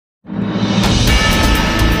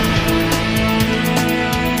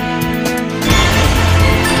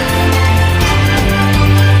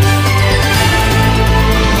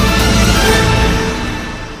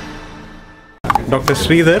Dr.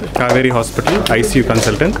 Sridhar, Kauvery Hospital, ICU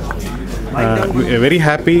consultant. We are very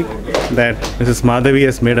happy that Mrs. Madhavi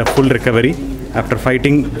has made a full recovery after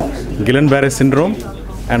fighting Guillain-Barré Syndrome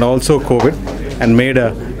and also COVID and made a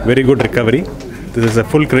very good recovery. This is a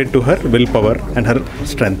full credit to her willpower and her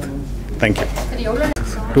strength. Thank you.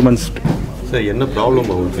 2 months. Sir என்ன problem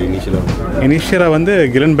ஆகுது இனிஷியலாக வந்து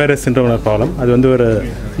Guillain-Barré Syndrome problem. அது வந்து ஒரு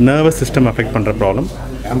nervous system affect பண்ணுற problem.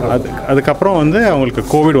 அதுக்கப்புறம் வந்து அவங்களுக்கு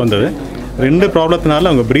கோவிட் வந்தது. 2 ப்ராப்ளத்தினால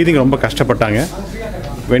அவங்க ப்ரீதிங் ரொம்ப கஷ்டப்பட்டாங்க.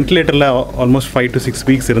 வென்டிலேட்டரில் ஆல்மோஸ்ட் 5 to 6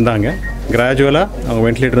 வீக்ஸ் இருந்தாங்க. கிராஜுவலாக அவங்க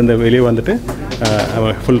வென்டிலேட்டர் வெளியே வந்துட்டு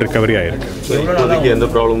அவங்க ஃபுல் ரிகவரி ஆகிருக்கு. எந்த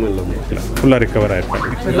ப்ராப்ளமும் இல்லை, ஃபுல்லாக ரிகவர் ஆகிருக்கு.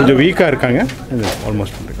 கொஞ்சம் வீக்காக இருக்காங்க.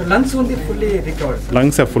 Almost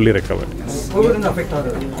lungs R fully recover.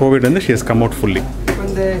 Covid வந்து she has come out fully.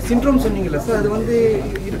 இந்த சிண்ட்ரோம் சொன்னீங்கல்ல சார், அது வந்து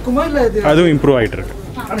இருக்குமா இல்லை அதுவும் இம்ப்ரூவ் ஆகிட்டு இருக்கு.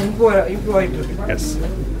 எஸ்,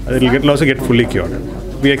 அது will get also get fully cured.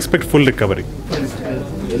 We expect full recovery.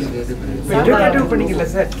 tracheostomy பண்ணீங்கல்ல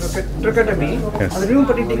sir, tracheostomy அது ரிமூவ்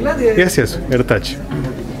பண்ணிட்டீங்களா? Yes, எடுத்தாச்சு.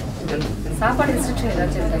 சாப்பாடு ரெஸ்ட்ரிக்ஷன்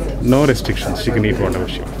ஏதாச்சும் இருக்கா? No restrictions. She can eat whatever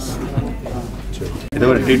she wants. இதை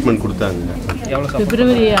ஒரு ட்ரீட்மெண்ட் கொடுத்தாங்க.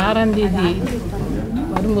 பிப்ரவரி 6ஆம் தேதி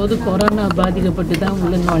வரும்போது கொரோனா பாதிக்கப்பட்டு தான்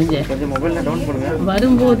உள்ள நுழைஞ்சேன்.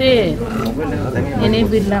 வரும்போதே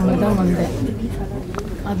நினைவு இல்லாமல் தான் வந்தேன்.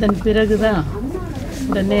 அதன் பிறகு தான்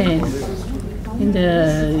உடனே இந்த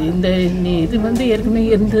இந்த இது வந்து ஏற்கனவே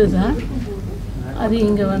இருந்தது தான். அது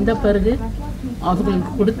இங்கே வந்த பிறகு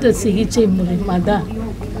அவர்களுக்கு கொடுத்த சிகிச்சை மூலிமா தான்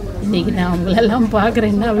இன்றைக்கி நான் அவங்களெல்லாம்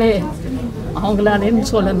பார்க்குறேன்னாவே அவங்களாலேன்னு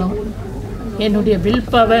சொல்லணும். என்னுடைய வில்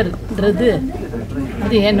பவர்ன்றது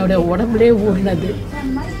அது என்னுடைய உடம்புலே ஊறினது.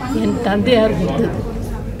 என் தந்தையார் கொடுத்தது.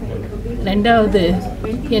 2வது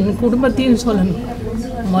என் குடும்பத்தையும் சொல்லணும்.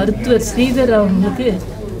 மருத்துவர் ஸ்ரீதர் அவங்களுக்கு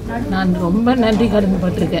நான் ரொம்ப நன்றி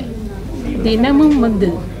கடன்பட்டிருக்கேன். தினமும் வந்து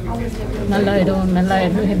நல்லாயிடும்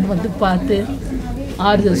என்ன வந்து பார்த்து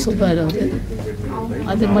ஆறுதல் சொல்வார் அவர்.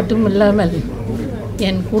 அது மட்டும் இல்லாமல்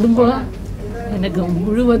என் குடும்பம் எனக்கு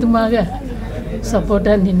முழுவதுமாக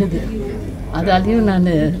சப்போர்ட்டாக நின்றுது. அதாலையும் நான்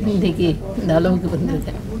இன்றைக்கி இந்த அளவுக்கு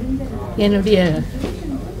வந்திருக்கேன். என்னுடைய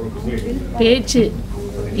பேச்சு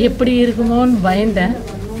எப்படி இருக்குமோன்னு பயந்தேன்.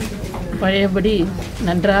 பழையபடி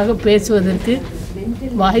நன்றாக பேசுவதற்கு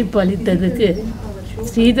வாய்ப்பு அளித்ததுக்கு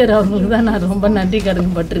ஸ்ரீதர் அவங்களுக்கு தான் நான் ரொம்ப நன்றி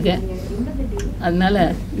கடன்பட்டிருக்கேன். அதனால்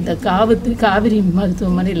இந்த காவிரி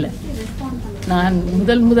மருத்துவமனையில் நான்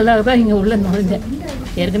முதலாக தான் இங்கே உள்ள நுழைஞ்சேன்.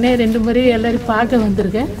 ஏற்கனவே 2 முறை எல்லோரும் பார்க்க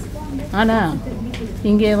வந்திருக்கேன். ஆனால்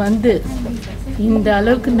இங்கே வந்து இந்த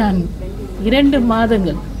அளவுக்கு நான் 2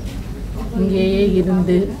 மாதங்கள் இங்கேயே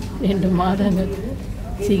இருந்து 2 மாதங்கள்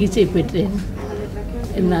சிகிச்சை பெற்றேன்.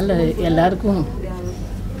 இதனால் எல்லாருக்கும்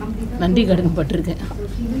நன்றி கடன்பட்டிருக்கேன்.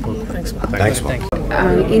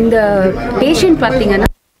 இந்த பேஷண்ட் பார்த்தீங்கன்னா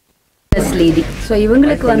லேடி. ஸோ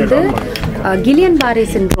இவங்களுக்கு வந்து Guillain-Barré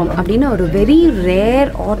Syndrome அப்படின்னு ஒரு very rare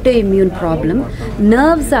auto immune problem,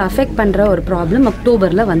 நர்வ்ஸை affect பண்ணுற ஒரு ப்ராப்ளம்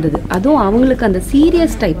அக்டோபரில் வந்தது. அதுவும் அவங்களுக்கு அந்த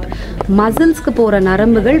சீரியஸ் டைப் மசில்ஸ்க்கு போகிற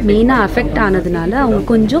நரம்புகள் மெயினாக அஃபெக்ட் ஆனதுனால அவங்க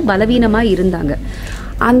கொஞ்சம் பலவீனமாக இருந்தாங்க.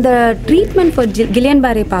 அந்த ட்ரீட்மெண்ட் ஃபார்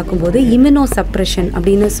Guillain-Barré பார்க்கும்போது immunosuppression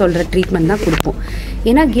அப்படின்னு சொல்கிற ட்ரீட்மெண்ட் தான் கொடுப்போம்.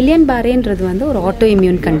 ஏன்னா Guillain-Barréன்றது வந்து ஒரு ஆட்டோ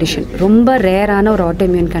இம்யூன் கண்டிஷன், ரொம்ப ரேரான ஒரு ஆட்டோ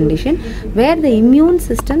இம்யூன் கண்டிஷன் வேர் த immune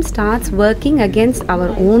system starts working against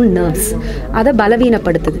அவர் ஓன் நர்வ்ஸ். அதை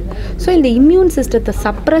பலவீனப்படுத்துது. ஸோ இந்த இம்யூன் சிஸ்டத்தை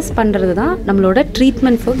சப்ரஸ் பண்ணுறது தான் நம்மளோட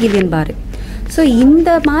ட்ரீட்மெண்ட் ஃபார் Guillain-Barré. ஸோ இந்த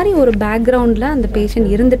மாதிரி ஒரு பேக்ரவுண்டில் அந்த பேஷண்ட்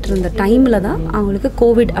இருந்துகிட்டு இருந்த டைமில் தான் அவங்களுக்கு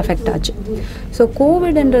கோவிட் அஃபெக்ட் ஆச்சு. ஸோ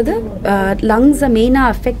கோவிட்ன்றது லங்ஸை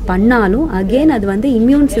மெயினாக அஃபெக்ட் பண்ணாலும் அகெயின் அது வந்து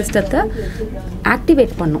இம்யூன் சிஸ்டத்தை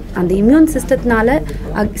ஆக்டிவேட் பண்ணும். அந்த இம்யூன் சிஸ்டத்தினால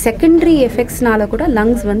செகண்டரி எஃபெக்ட்ஸ்னால கூட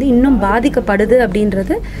லங்ஸ் வந்து இன்னும் பாதிக்கப்படுது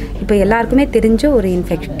அப்படின்றது இப்போ எல்லாருக்குமே தெரிஞ்ச ஒரு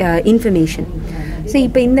இன்ஃபர்மேஷன். ஸோ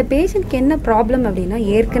இப்போ இந்த பேஷண்ட்க்கு என்ன ப்ராப்ளம் அப்படின்னா,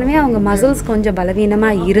 ஏற்கனவே அவங்க மசில்ஸ் கொஞ்சம்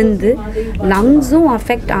பலவீனமாக இருந்து லங்ஸும்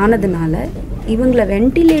அஃபெக்ட் ஆனதுனால இவங்களை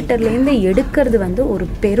வென்டிலேட்டர்லேருந்து எடுக்கிறது வந்து ஒரு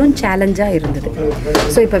பெரும் சேலஞ்சாக இருந்தது.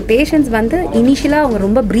 ஸோ இப்போ பேஷண்ட்ஸ் வந்து இனிஷியலாக அவங்க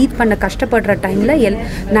ரொம்ப ப்ரீத் பண்ண கஷ்டப்படுற டைமில்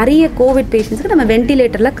நிறைய கோவிட் பேஷண்ட்ஸுக்கு நம்ம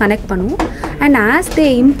வென்டிலேட்டரில் கனெக்ட் பண்ணுவோம். அண்ட் ஆஸ் தே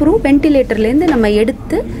இம்ப்ரூவ் வென்டிலேட்டர்லேருந்து நம்ம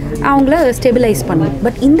எடுத்து அவங்கள ஸ்டெபிலைஸ் பண்ணுவோம்.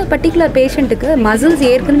 பட் இந்த பர்டிகுலர் பேஷண்ட்டுக்கு மசில்ஸ்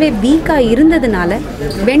ஏற்கனவே வீக்காக இருந்ததுனால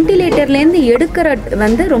வென்டிலேட்டர்லேருந்து எடுக்கிற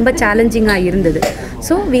வந்து ரொம்ப சேலஞ்சிங்காக இருந்தது.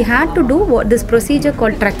 So we had to do this procedure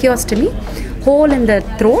call tracheostomy, whole in the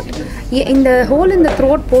throat. இந்த ஹோல் இன் த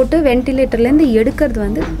த்ரோட் போட்டு வென்டிலேட்டர்லேருந்து எடுக்கிறது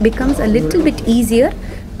வந்து becomes a little bit easier.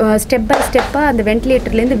 Step by ஸ்டெப்பாக அந்த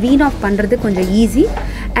வென்டிலேட்டர்லேருந்து வீன் ஆஃப் பண்ணுறது கொஞ்சம் ஈஸி.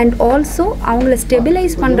 அண்ட் ஆல்சோ அவங்கள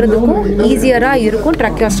ஸ்டெபிலைஸ் பண்ணுறதுக்கும் ஈஸியராக இருக்கும்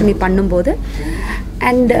tracheostomy பண்ணும்போது.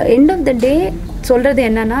 அண்ட் எண்ட் ஆஃப் த டே சொல்கிறது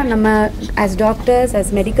என்னென்னா, நம்ம as doctors,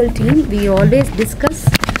 as medical team, we always discuss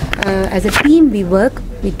as a team we work,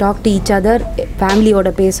 we talk to each other, family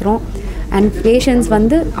oda பேசுறோம். And patients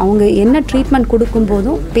வந்து அவங்க என்ன ட்ரீட்மெண்ட்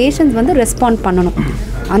கொடுக்கும்போதும் பேஷண்ட்ஸ் வந்து ரெஸ்பாண்ட் பண்ணணும்.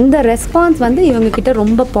 அந்த ரெஸ்பான்ஸ் வந்து இவங்க கிட்ட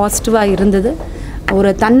ரொம்ப பாசிட்டிவாக இருந்தது,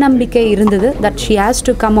 ஒரு தன்னம்பிக்கை இருந்தது, that she has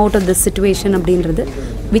to come out of this situation அப்படின்றது,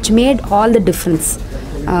 which made all the difference.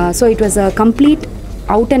 So it was a complete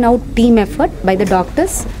out and out team effort by the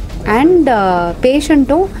doctors and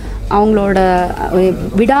பேஷண்ட்டும் அவங்களோட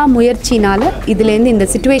விடாமுயற்சினால் இதுலேருந்து இந்த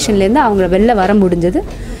சிச்சுவேஷன்லேருந்து அவங்கள வெளில வர முடிஞ்சது.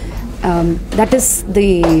 That is the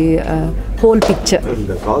whole picture.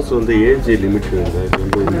 இந்த காசு வந்து ஏஜ் லிமிட்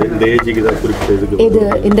இந்த ஏஜுக்கு தான் குறிப்பிட்டது. இது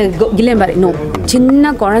இந்த Guillain-Barré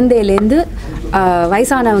சின்ன குழந்தையிலேருந்து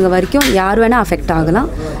வயசானவங்க வரைக்கும் யார் வேணால் அஃபெக்ட் ஆகலாம்.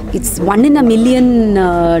 It's 1 in a million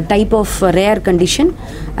type of rare condition.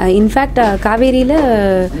 In fact காவேரியில்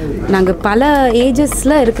நாங்கள் பல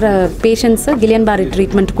ஏஜஸில் இருக்கிற பேஷண்ட்ஸை Guillain-Barré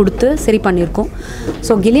ட்ரீட்மெண்ட் கொடுத்து சரி பண்ணியிருக்கோம்.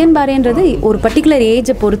 ஸோ Guillain-Barréன்றது ஒரு பர்டிகுலர்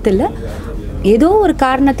ஏஜை பொறுத்து இல்லை, ஏதோ ஒரு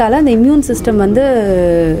காரணத்தால் அந்த இம்யூன் சிஸ்டம் வந்து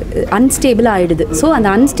அன்ஸ்டேபிள் ஆகிடுது. ஸோ அந்த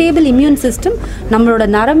அன்ஸ்டேபிள் இம்யூன் சிஸ்டம் நம்மளோட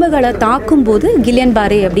நரம்புகளை தாக்கும்போது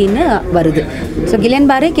Guillain-Barré அப்படின்னு வருது. So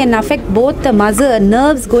Guillain-Barré can affect both the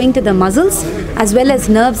nerves going to the muscles as well as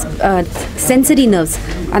nerves, sensory nerves,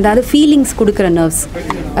 அதாவது ஃபீலிங்ஸ் கொடுக்குற நர்வ்ஸ்.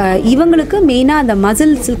 இவங்களுக்கு மெயினாக அந்த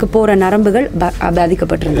மசில்ஸுக்கு போகிற நரம்புகள்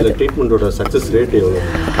பாதிக்கப்பட்டிருந்தது. ட்ரீட்மெண்ட்டோட சக்ஸஸ் ரேட் எவ்வளோ?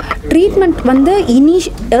 ட்ரீட்மெண்ட் வந்து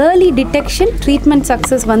ஏர்லி டிடெக்ஷன் ட்ரீட்மெண்ட்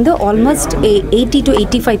சக்ஸஸ் வந்து ஆல்மோஸ்ட் 80 to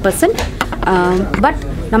 85%. பட்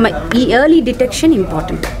நம்ம early detection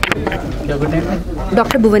important.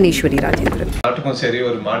 Doctor Bhuvaneshwari Rajendran. நாட்டுக்கும் சரி,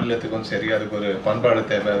 ஒரு மாநிலத்துக்கும் சரி, அதுக்கு ஒரு பண்பாடு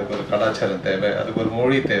தேவை, அதுக்கு ஒரு கலாச்சாரம் தேவை, அதுக்கு ஒரு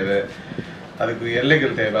மொழி தேவை, அதுக்கு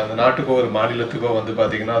எல்லைகள் தேவை. அந்த நாட்டுக்கோ ஒரு மாநிலத்துக்கோ வந்து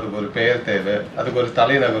பார்த்தீங்கன்னா அதுக்கு ஒரு பெயர் தேவை, அதுக்கு ஒரு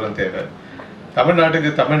தலைநகரம் தேவை. தமிழ்நாட்டுக்கு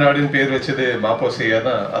தமிழ்நாடுன்னு பேர் வச்சது மாப்போசியா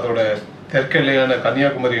தான். அதோட தெற்கெல்லையான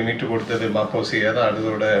கன்னியாகுமரியை மீட்டு கொடுத்தது மாப்போசியா தான்.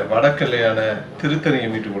 அதோட வடக்கெல்லையான திருத்தணியை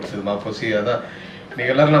மீட்டு கொடுத்தது மாப்போசியா தான்.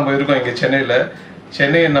 இன்னைக்கு எல்லாரும் நம்ம இருக்கோம் இங்கே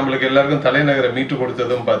சென்னையை நம்மளுக்கு எல்லாருக்கும் தலைநகரை மீட்டு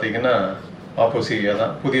கொடுத்ததும் பார்த்தீங்கன்னா மாப்போசியா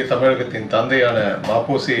தான். புதிய தமிழகத்தின் தந்தையான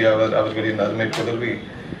மாப்போசி அவர்களின் அருமை புதல்வி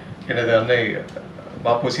எனது அன்னை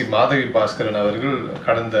மாப்போசி மாதவி பாஸ்கரன் அவர்கள்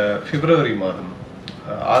கடந்த பிப்ரவரி மாதம்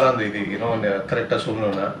 6ஆம் தேதி, இன்னும் கரெக்டாக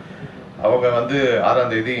சொல்லணும்னா அவங்க வந்து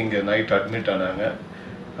 6ஆம் தேதி இங்கே நைட் அட்மிட் ஆனாங்க.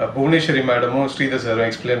 புவனேஸ்வரி மேடமும் ஸ்ரீதர் சாரும்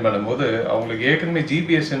எக்ஸ்பிளைன் பண்ணும்போது அவங்களுக்கு ஏற்கனவே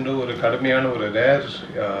ஜிபிஎஸ் என்ற ஒரு கடுமையான ஒரு ரேர்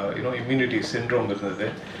இம்யூனிட்டி சிண்ட்ரோம் இருந்தது.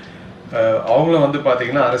 அவங்களும் வந்து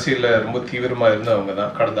பார்த்தீங்கன்னா அரசியலில் ரொம்ப தீவிரமாக இருந்தவங்க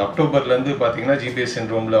தான். கடந்த அக்டோபர்லேருந்து பார்த்தீங்கன்னா ஜிபிஎஸ்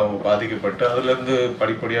சிண்ட்ரோமில் அவங்க பாதிக்கப்பட்டு அதுலேருந்து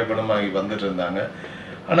படிப்படியாக குணமாகி வந்துட்டு இருந்தாங்க.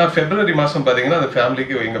 ஆனால் பிப்ரவரி மாதம் பார்த்தீங்கன்னா அந்த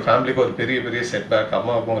எங்கள் ஃபேமிலிக்கு ஒரு பெரிய செட்பேக்,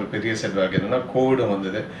 அம்மாவுக்கும் ஒரு பெரிய செட்பேக் என்னென்னா கோவிடும்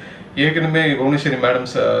வந்தது. ஏற்கனவே புவனேஸ்வரி மேடம்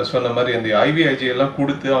சொன்ன மாதிரி அந்த ஐவிஐஜி எல்லாம்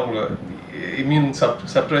கொடுத்து அவங்க இம்யூன்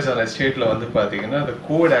சப்ரஸ் ஆன ஸ்டேட்டில் வந்து பார்த்தீங்கன்னா the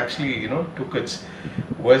COVID actually took its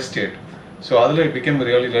worst state. So அதில் it became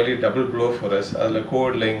really double blow for us. அதில்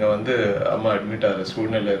கோவிடில் இங்கே வந்து அம்மா அட்மிட் ஆகிற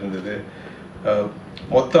சூழ்நிலை இருந்தது.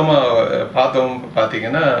 மொத்தமாக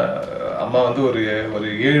பார்த்தீங்கன்னா அம்மா வந்து ஒரு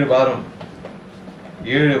 7 வாரம்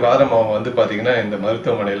அவங்க வந்து பார்த்தீங்கன்னா இந்த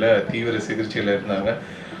மருத்துவமனையில் தீவிர சிகிச்சையில் இருந்தாங்க.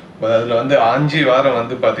 அதில் வந்து 5 வாரம்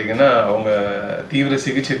வந்து பார்த்தீங்கன்னா அவங்க தீவிர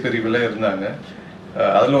சிகிச்சை பிரிவில் இருந்தாங்க.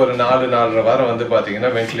 அதில் ஒரு 4.5 வாரம் வந்து பார்த்தீங்கன்னா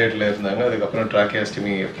வென்டிலேட்டரில் இருந்தாங்க. அதுக்கப்புறம்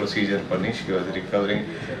tracheostomy ப்ரொசீஜர் பண்ணி she was recovering.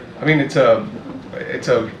 I mean it's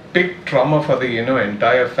a big trauma for the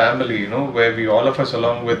entire family, where we all of us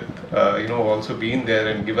along with also been there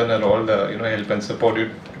and given her all the help and support.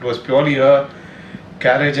 It was purely her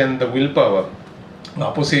courage and the willpower.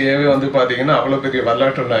 மாப்போசியாவே வந்து பார்த்தீங்கன்னா அவ்வளோ பெரிய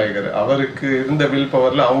வரலாற்று நாயகர். அவருக்கு இருந்த will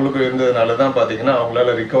பவரில் அவங்களுக்கும் இருந்ததுனால தான் பார்த்தீங்கன்னா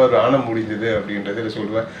அவங்களால ரிகவர் ஆன முடிஞ்சது அப்படின்றத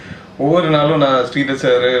சொல்லுவேன். ஒவ்வொரு நாளும் நான் ஸ்ரீதர்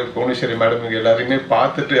சார், புவனேஸ்வரி மேடம் இங்கே எல்லாரையுமே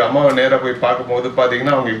பார்த்துட்டு அம்மாவை நேராக போய் பார்க்கும்போது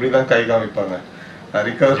பார்த்தீங்கன்னா அவங்க இப்படி தான் கை காமிப்பாங்க, நான்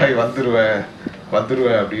ரிகவர் ஆகி வந்துடுவேன்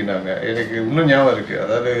அப்படின்னாங்க. எனக்கு இன்னும் ஞாபகம் இருக்குது.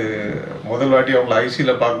 அதாவது முதல் வாட்டி அவங்களை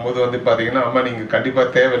ஐசியில் பார்க்கும்போது வந்து பார்த்தீங்கன்னா அம்மா நீங்கள்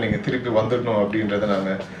கண்டிப்பாக தேவை, நீங்கள் திருப்பி வந்துடணும் அப்படின்றத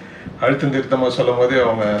நாங்கள் அழுத்தம் திருத்தமாக சொல்லும் போதே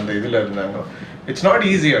அவங்க அந்த இதில் இருந்தாங்க. It's not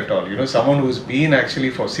easy at all. Someone who's been actually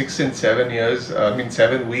for 6 and 7 years,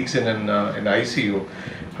 7 weeks in an ICU,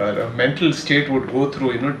 her mental state would go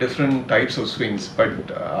through different types of swings. But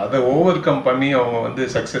அதை ஓவர்கம் பண்ணி அவங்க வந்து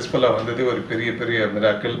சக்ஸஸ்ஃபுல்லாக வந்தது ஒரு பெரிய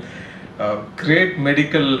miracle. Great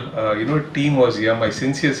medical team was here. My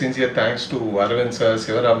sincere thanks to Arvind sir,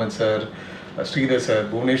 Sivaraman sir, Sridhar sir,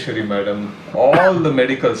 Bhuvaneshwari madam, all the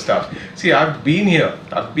medical staff. See, I've been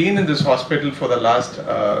in this hospital for the last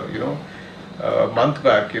month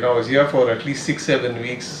back. I was here for at least 6-7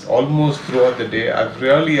 weeks, almost throughout the day. I've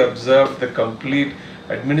really observed the complete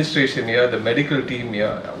administration here, the medical team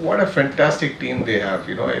here. What a fantastic team they have.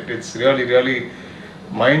 It's really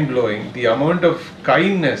mind-blowing. The amount of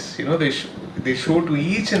kindness they show to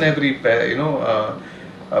each and every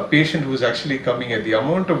patient who's actually coming here, the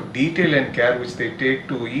amount of detail and care which they take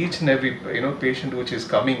to each and every patient which is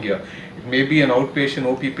coming here. It may be an outpatient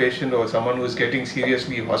OP patient or someone who is getting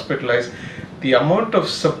seriously hospitalized. The amount of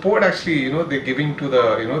support actually they're giving to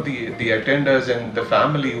the attenders and the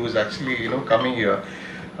family who is actually coming here,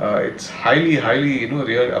 it's highly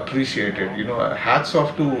really appreciated. Hats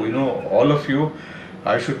off to all of you.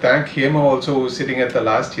 I should thank Hema also, who's sitting at the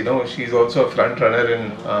last. She's also a front runner in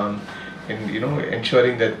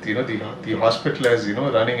ensuring that the hospital is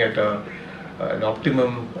running at an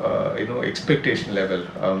optimum expectation level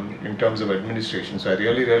in terms of administration. So I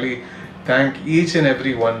really thank each and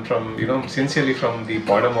every one from sincerely from the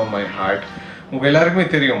bottom of my heart. உங்கள் எல்லாருக்குமே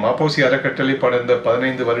தெரியும் மாப்போசி அறக்கட்டளை கடந்த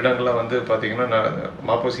 15 வருடங்களாக வந்து பார்த்தீங்கன்னா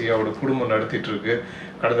மாப்போசியோட குடும்பம் நடத்திட்டு இருக்கு.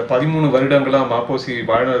 கடந்த 13 வருடங்களாக மாப்போசி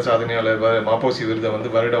வாழ்நாள் சாதனையாளர் மாப்போசி விருதை வந்து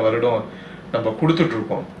வருடம் நம்ம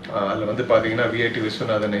கொடுத்துட்ருக்கோம். அதில் வந்து பார்த்தீங்கன்னா விஐடி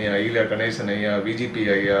விஸ்வநாதன் ஐயா, ஈலா கணேசன் ஐயா, விஜிபி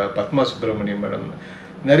ஐயா, பத்மா சுப்பிரமணியம் மேடம்,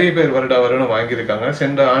 நிறைய பேர் வருடம் வாங்கியிருக்காங்க.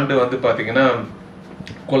 சென்ற ஆண்டு வந்து பார்த்தீங்கன்னா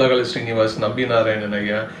கோலகல ஸ்ரீனிவாஸ், நம்பி நாராயணன்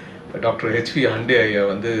ஐயா, டாக்டர் ஹெச்வி ஹண்டே ஐயா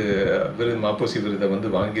வந்து மாப்போசி விருதை வந்து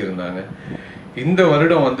வாங்கியிருந்தாங்க. இந்த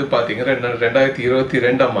வருடம் வந்து பார்த்தீங்கன்னா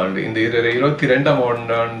 2022ஆம் ஆண்டு, இந்த 22ஆம்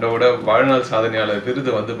ஆண்டோட வாழ்நாள் சாதனையாளர்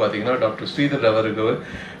விருது வந்து பார்த்தீங்கன்னா டாக்டர் ஸ்ரீதர் அவருக்கு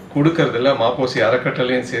கொடுக்கறதுல மாப்போசி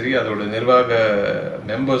அறக்கட்டளையும் சரி, அதோட நிர்வாக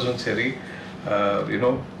மெம்பர்ஸும் சரி,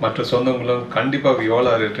 மற்ற சொந்தங்களும் கண்டிப்பாக we all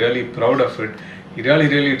are really proud of it.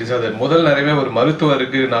 really deserve that. முதல் நிறையவே ஒரு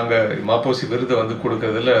மருத்துவருக்கு நாங்கள் மாப்போசி விருதை வந்து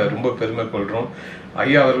கொடுக்கறதுல ரொம்ப பெருமை கொள்கிறோம்.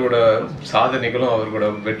 ஐயா அவர்களோட சாதனைகளும் அவர்களோட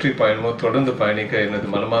வெற்றி பயணமும் தொடர்ந்து பயணிக்க எனது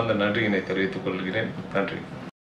மனமார்ந்த நன்றியினை தெரிவித்துக் கொள்கிறேன். நன்றி.